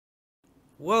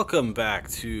Welcome back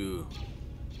to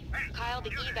Kyle, the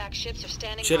evac ships are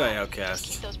standing Jedi by. Outcast.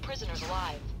 Just keep those prisoners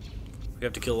alive. We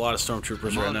have to kill a lot of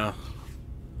stormtroopers right now.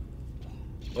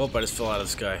 Oh, I just fell out of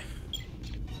the sky.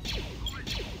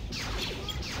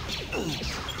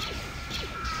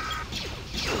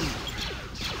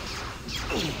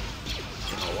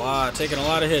 Taking a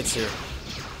lot of hits here.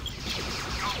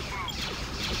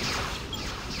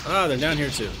 Ah, they're down here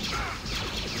too.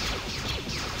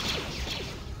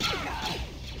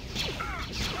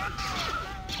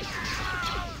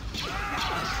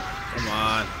 Come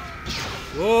on.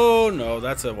 Whoa, no,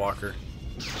 that's a walker.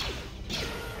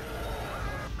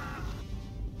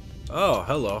 Oh,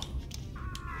 hello.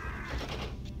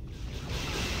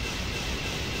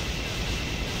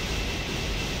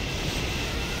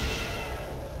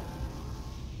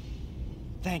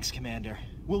 Thanks, Commander.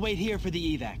 We'll wait here for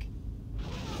the evac.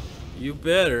 You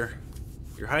better.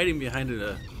 You're hiding behind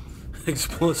an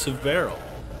explosive barrel.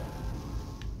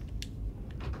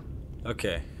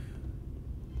 Okay.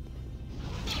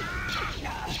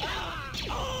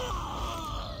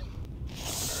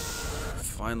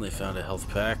 Finally found a health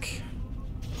pack.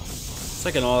 It's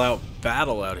like an all-out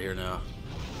battle out here now.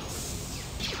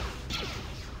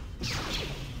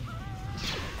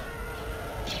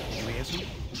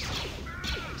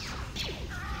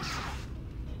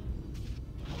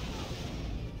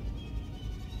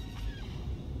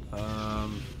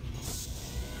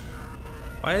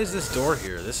 Why is this door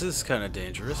here? This is kind of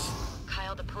dangerous.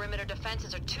 Kyle, the perimeter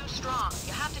defenses are too strong.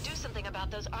 You have to do something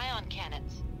about those ion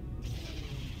cannons.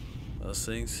 Those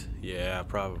things? Yeah,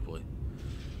 probably.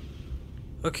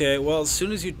 Okay, well, as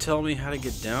soon as you tell me how to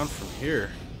get down from here,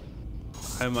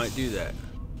 I might do that.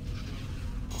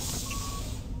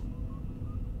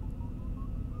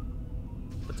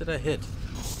 What did I hit?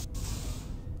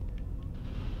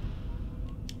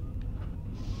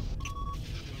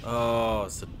 Oh,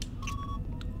 it's the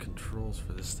controls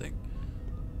for this thing.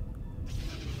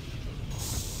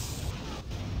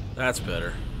 That's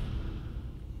better.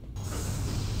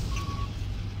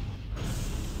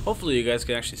 Hopefully you guys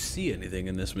can actually see anything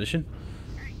in this mission.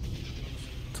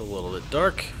 It's a little bit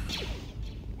dark.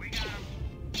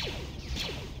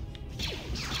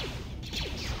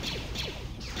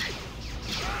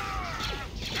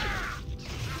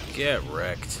 Get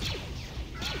wrecked.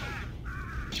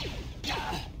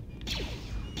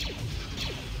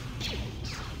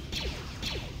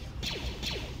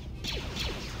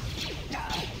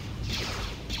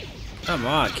 Come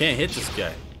on, can't hit this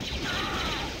guy.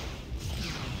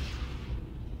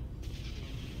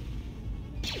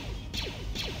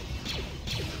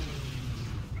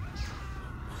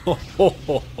 Ho, ho,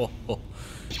 ho, ho, ho.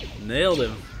 Nailed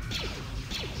him.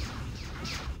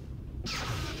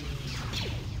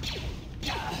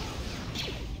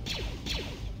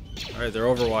 Alright, their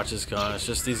Overwatch is gone. It's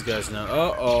just these guys now.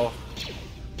 Uh-oh.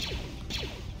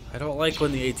 I don't like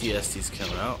when the ATSTs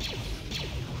come out.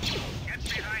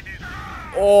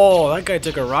 Oh, that guy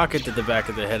took a rocket to the back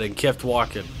of the head and kept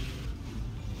walking.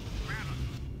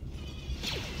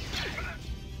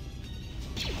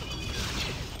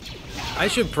 I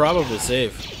should probably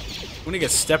save. I'm gonna get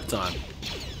stepped on.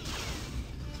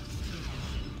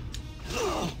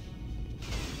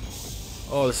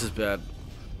 Oh, this is bad.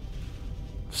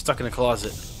 Stuck in a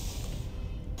closet.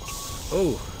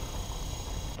 Oh.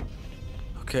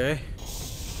 Okay.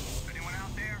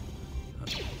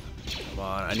 Come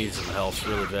on, I need some health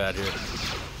really bad here.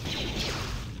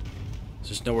 There's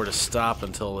just nowhere to stop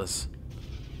until this.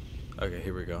 Okay,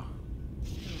 here we go.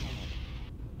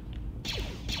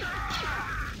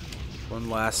 One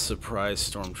last surprise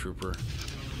stormtrooper.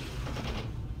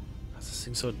 How's this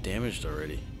thing so damaged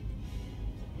already?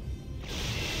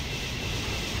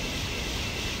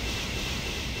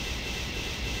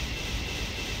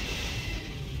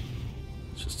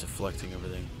 It's just deflecting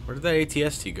everything. Where did that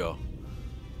ATST go?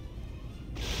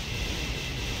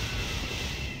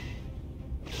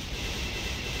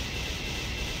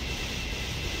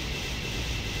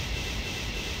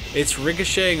 It's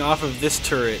ricocheting off of this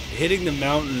turret, hitting the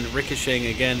mountain, ricocheting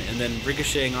again, and then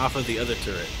ricocheting off of the other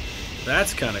turret.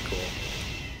 That's kind of cool.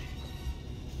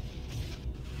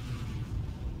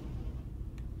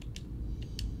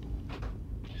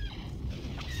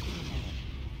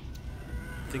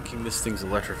 Thinking this thing's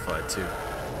electrified too.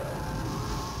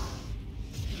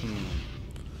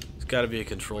 There's got to be a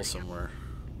control somewhere.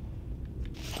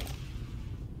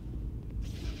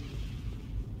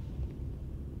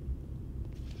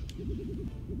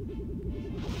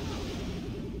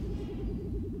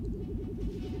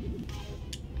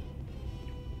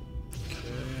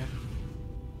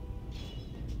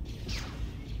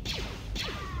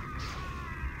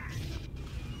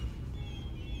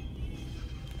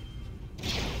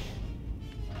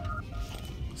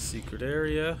 Secret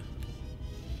area.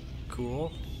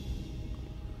 Cool.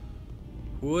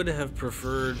 Would have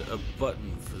preferred a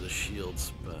button for the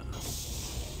shields, but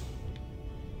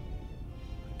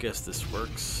I guess this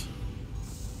works.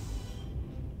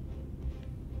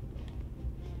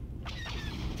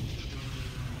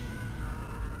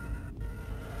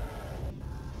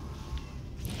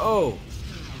 Oh!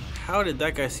 How did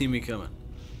that guy see me coming?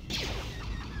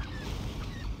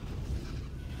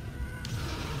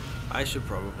 I should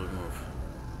probably move.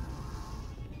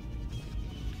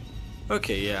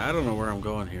 Okay, yeah, I don't know where I'm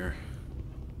going here.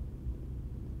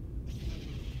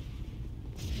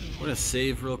 I'm gonna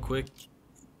save real quick,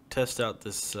 test out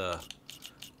this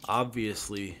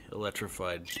obviously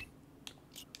electrified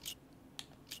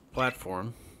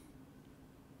platform.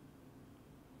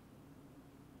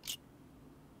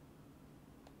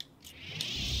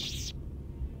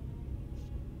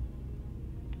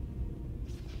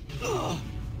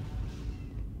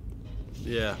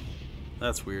 Yeah,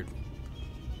 that's weird.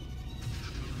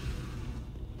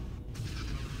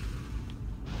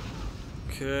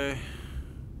 Okay.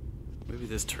 Maybe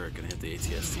this turret can hit the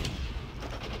ATST.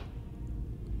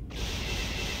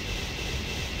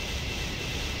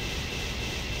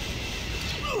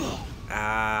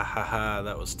 Ah, haha,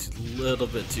 that was a little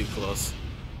bit too close.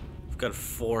 I've got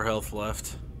 4 health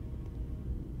left.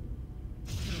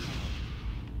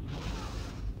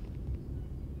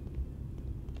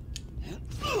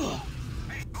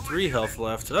 Three health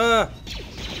left. Ah!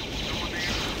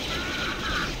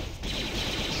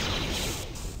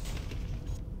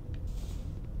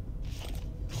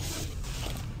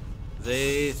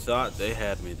 They thought they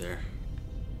had me there.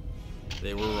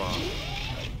 They were wrong.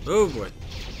 Oh boy.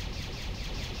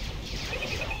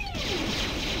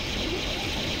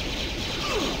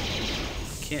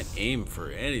 Can't aim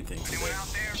for anything today.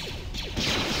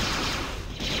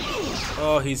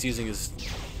 Oh, he's using his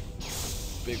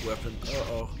big weapon.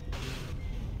 Uh-oh.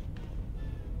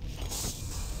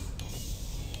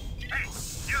 Hey,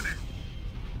 you there.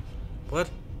 What?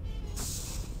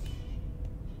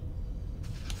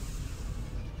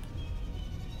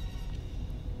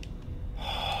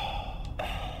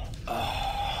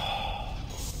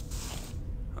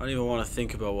 I don't even want to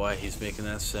think about why he's making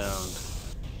that sound.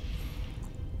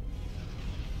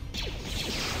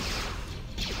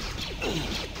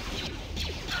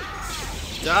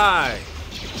 Die!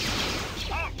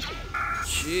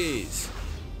 Jeez.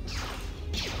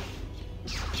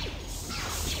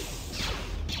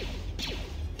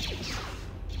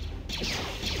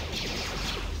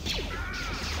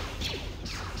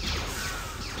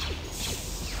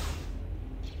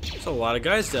 There's a lot of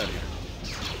guys down here.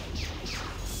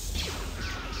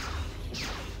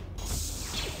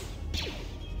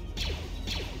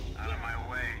 Out of my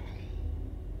way.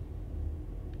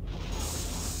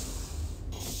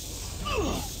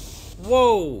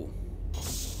 Whoa!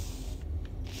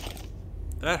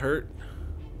 That hurt.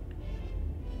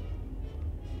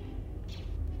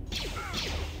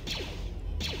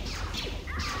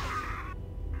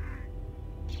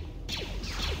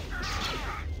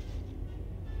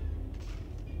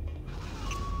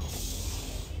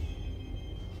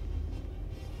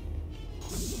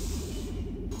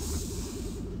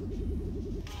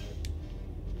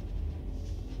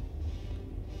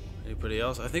 Anybody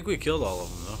else? I think we killed all of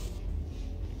them, though.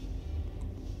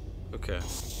 Okay.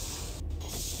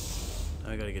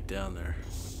 I gotta get down there.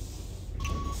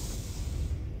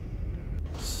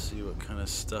 See what kind of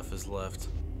stuff is left.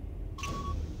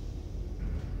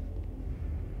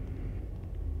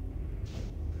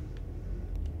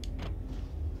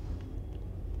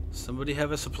 Somebody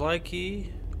have a supply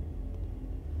key?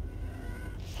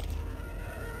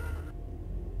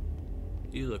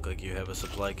 You look like you have a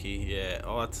supply key. Yeah.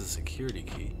 Oh, that's a security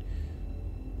key.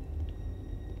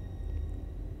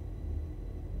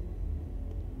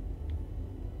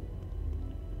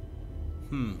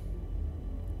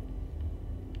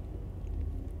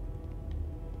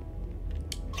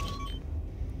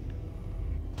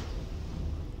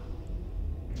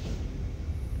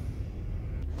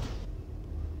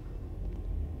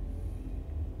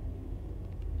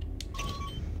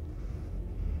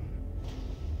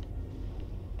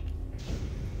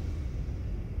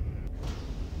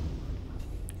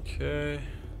 Okay.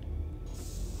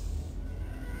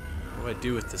 What do I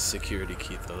do with this security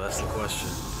key, though? That's the question.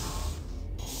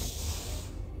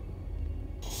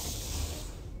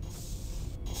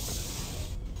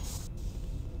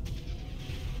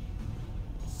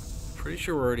 Pretty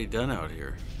sure we're already done out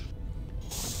here.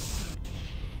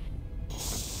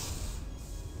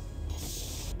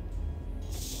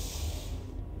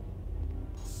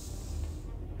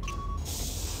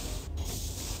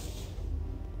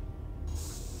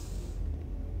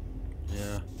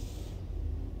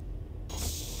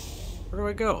 do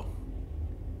I go?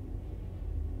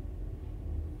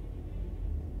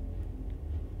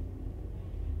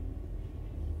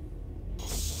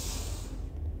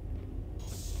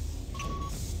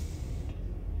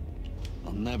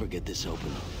 I'll never get this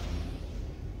open.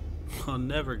 I'll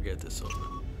never get this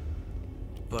open.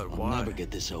 But why? I'll never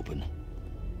get this open.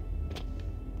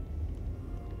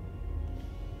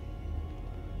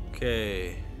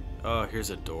 Okay. Oh, here's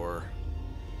a door.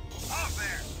 Off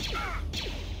there!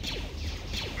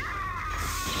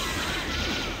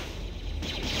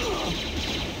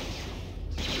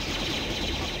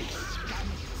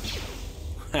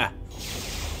 Ha!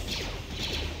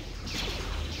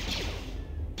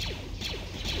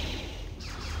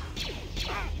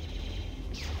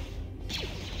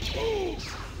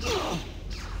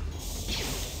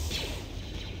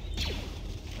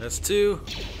 That's two.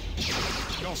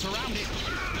 You're surrounded.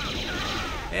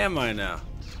 Am I now?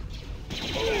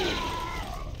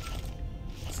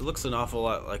 So it looks an awful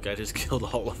lot like I just killed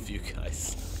all of you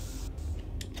guys.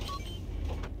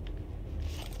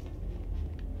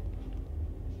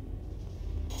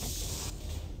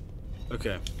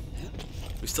 Okay.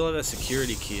 We still have that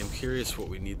security key. I'm curious what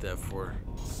we need that for.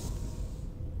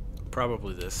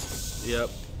 Probably this. Yep.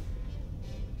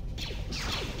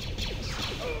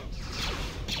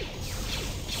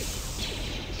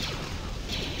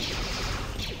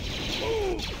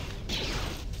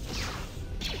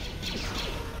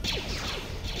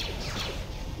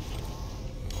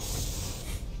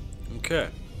 Okay.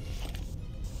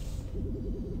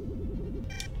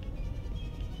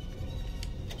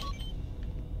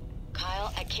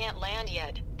 Kyle, I can't land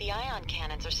yet. The ion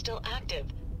cannons are still active.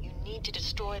 You need to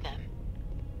destroy them.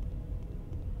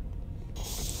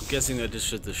 I'm guessing that just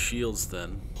shut the shields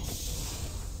then.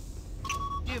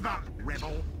 Give up,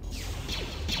 rebel.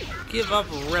 Give up,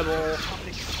 rebel.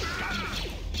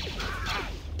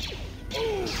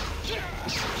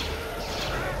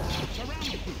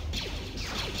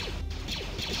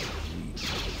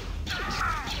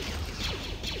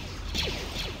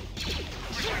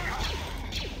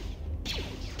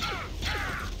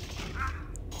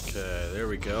 Okay, there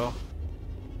we go.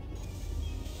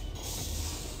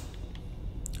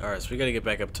 Alright, so we gotta get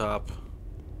back up top.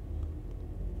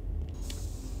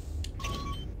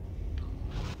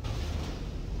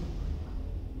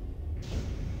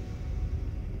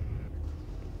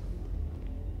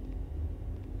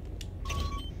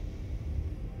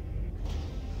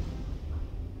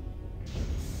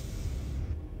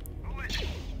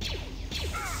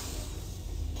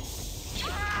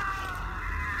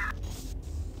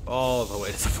 All the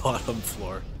way to the bottom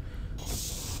floor.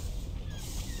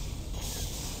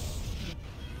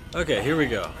 Okay, here we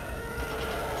go.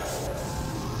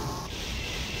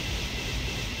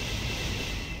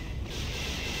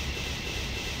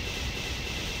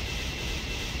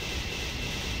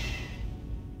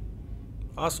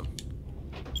 Awesome.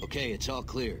 Okay, it's all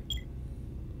clear.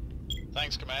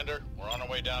 Thanks, Commander. We're on our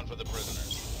way down for the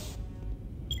prisoners.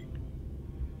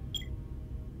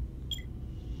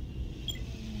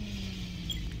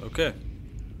 Okay.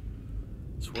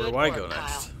 So where Good do I work, go next?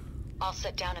 Kyle. I'll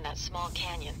sit down in that small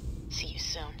canyon. See you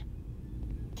soon.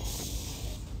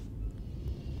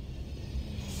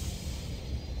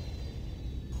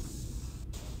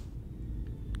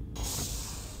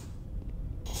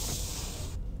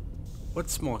 What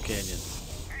small canyon?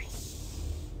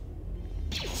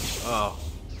 Oh,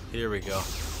 here we go.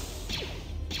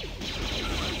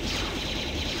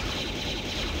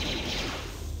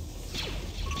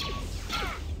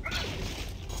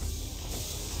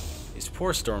 These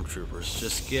poor stormtroopers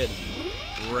just get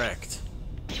wrecked.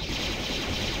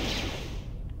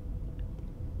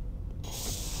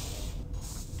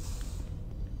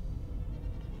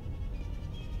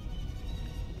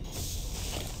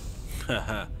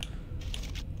 Haha.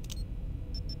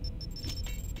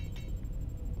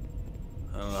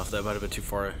 I don't know if that might have been too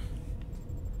far.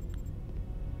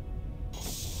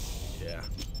 Yeah.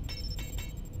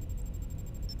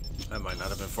 That might not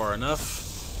have been far enough.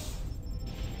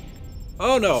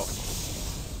 Oh no!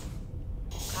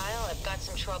 Kyle, I've got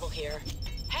some trouble here.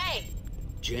 Hey!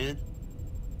 Jan?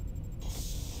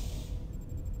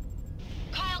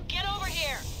 Kyle, get over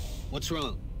here! What's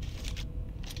wrong?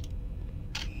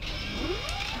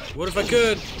 What if I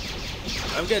could?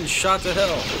 I'm getting shot to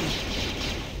hell.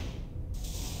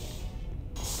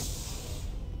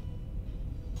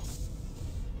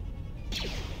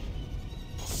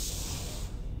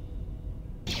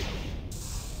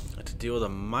 Deal with a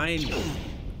mine.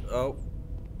 Oh.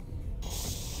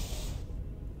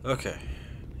 Okay.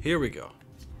 Here we go.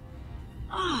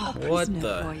 A What prisoner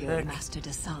the for you, heck? Master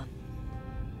Desan.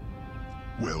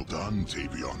 Well done,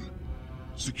 Tavion.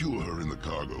 Secure her in the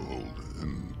cargo hold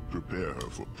and prepare her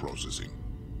for processing.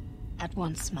 At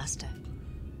once, Master.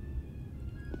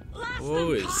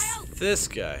 Who is this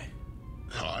guy?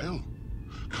 Kyle?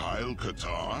 Kyle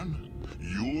Katarn?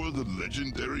 You're the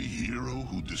legendary hero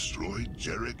who destroyed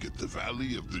Jarek at the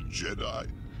Valley of the Jedi?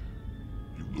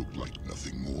 You look like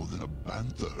nothing more than a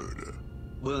bantha herder.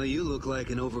 Well, you look like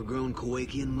an overgrown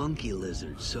Kowakian monkey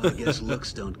lizard, so I guess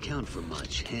looks don't count for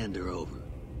much. Hand her over.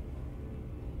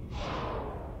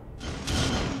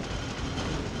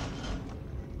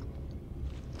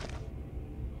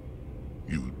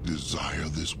 You desire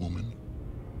this woman?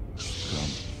 Come,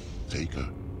 take her.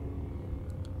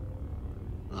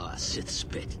 Ah, sit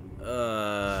spit.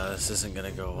 This isn't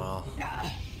gonna go well.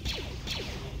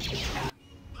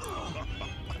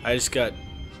 I just got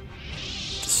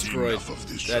destroyed. Enough of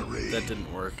this That charade.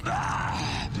 didn't work.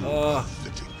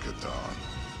 Pathetic Katarn.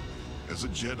 As a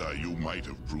Jedi, you might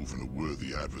have proven a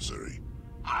worthy adversary.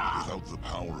 Without the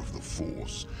power of the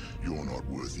Force, you're not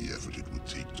worth the effort it would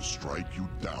take to strike you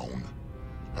down.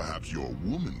 Perhaps your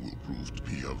woman will prove to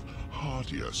be of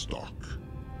heartier stock.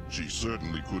 She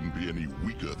certainly couldn't be any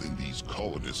weaker than these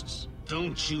colonists.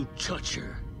 Don't you touch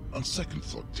her. On second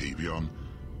thought, Tavion,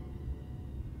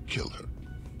 kill her.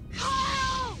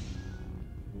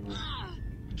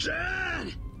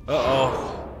 Jan!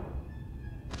 Uh-oh.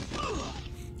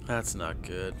 That's not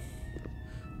good.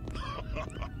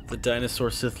 The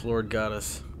dinosaur Sith Lord got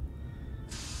us.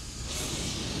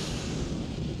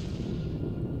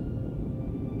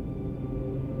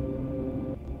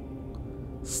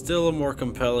 Still a more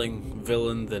compelling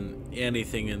villain than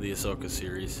anything in the Ahsoka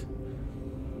series.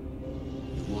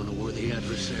 You want a worthy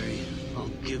adversary? I'll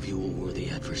give you a worthy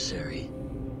adversary.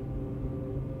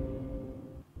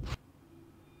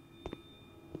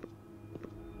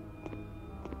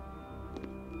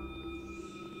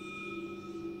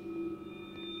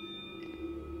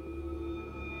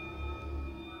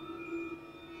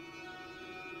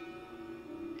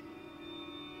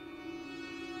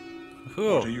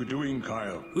 What are you doing,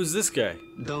 Kyle? Who's this guy?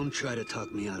 Don't try to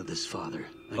talk me out of this, Father.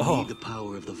 I need the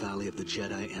power of the Valley of the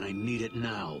Jedi, and I need it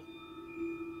now.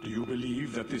 Do you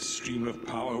believe that this stream of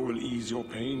power will ease your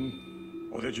pain?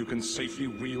 Or that you can safely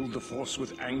wield the Force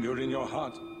with anger in your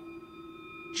heart?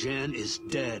 Jan is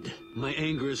dead. My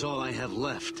anger is all I have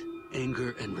left.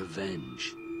 Anger and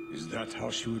revenge. Is that how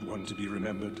she would want to be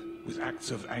remembered? With acts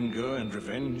of anger and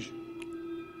revenge?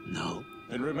 No.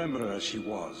 Then remember her as she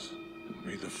was. And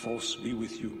may the Force be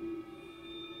with you.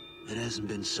 It hasn't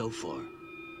been so far.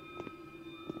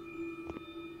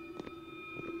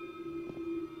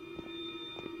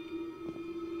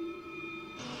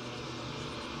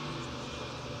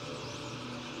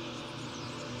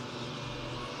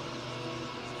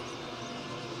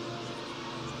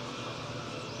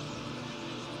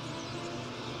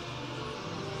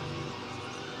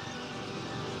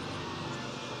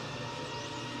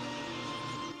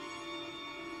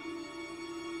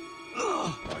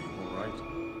 Are you all right?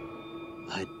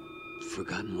 I'd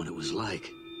forgotten what it was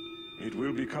like. It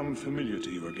will become familiar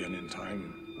to you again in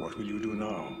time. What will you do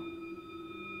now?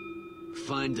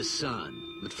 Find the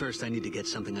sun. But first I need to get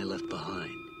something I left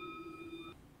behind.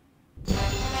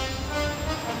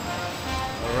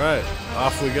 Alright,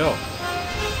 off we go.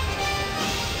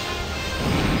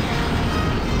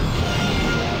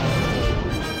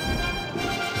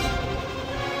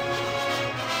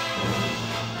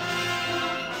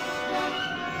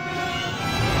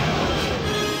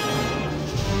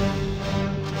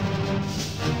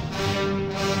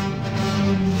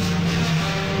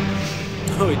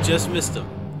 Oh, we just missed him.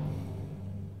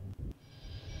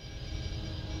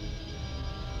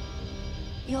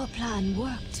 Your plan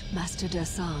worked, Master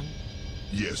Dasan.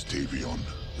 Yes, Tavion.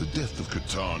 The death of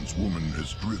Katarn's woman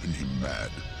has driven him mad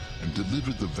and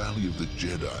delivered the Valley of the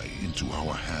Jedi into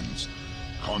our hands.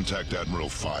 Contact Admiral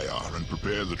Fayar and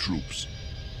prepare the troops.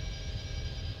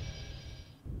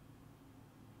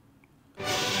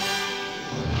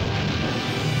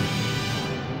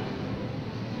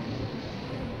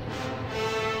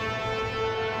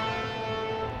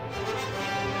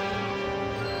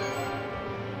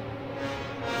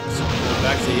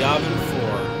 Back to Yavin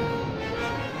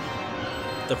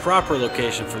 4. The proper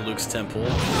location for Luke's temple.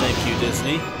 Thank you,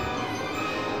 Disney.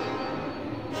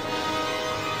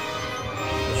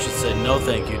 I should say no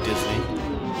thank you, Disney.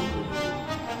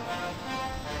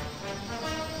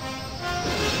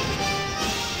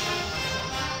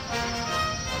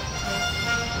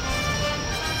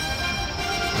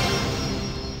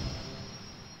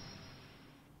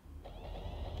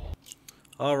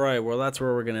 Alright, well that's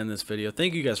where we're going to end this video.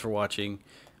 Thank you guys for watching.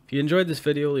 If you enjoyed this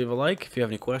video, leave a like. If you have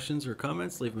any questions or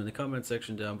comments, leave them in the comment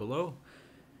section down below.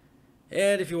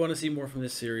 And if you want to see more from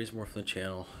this series, more from the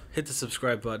channel, hit the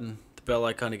subscribe button, the bell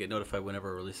icon to get notified whenever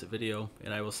I release a video,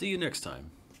 and I will see you next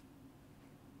time.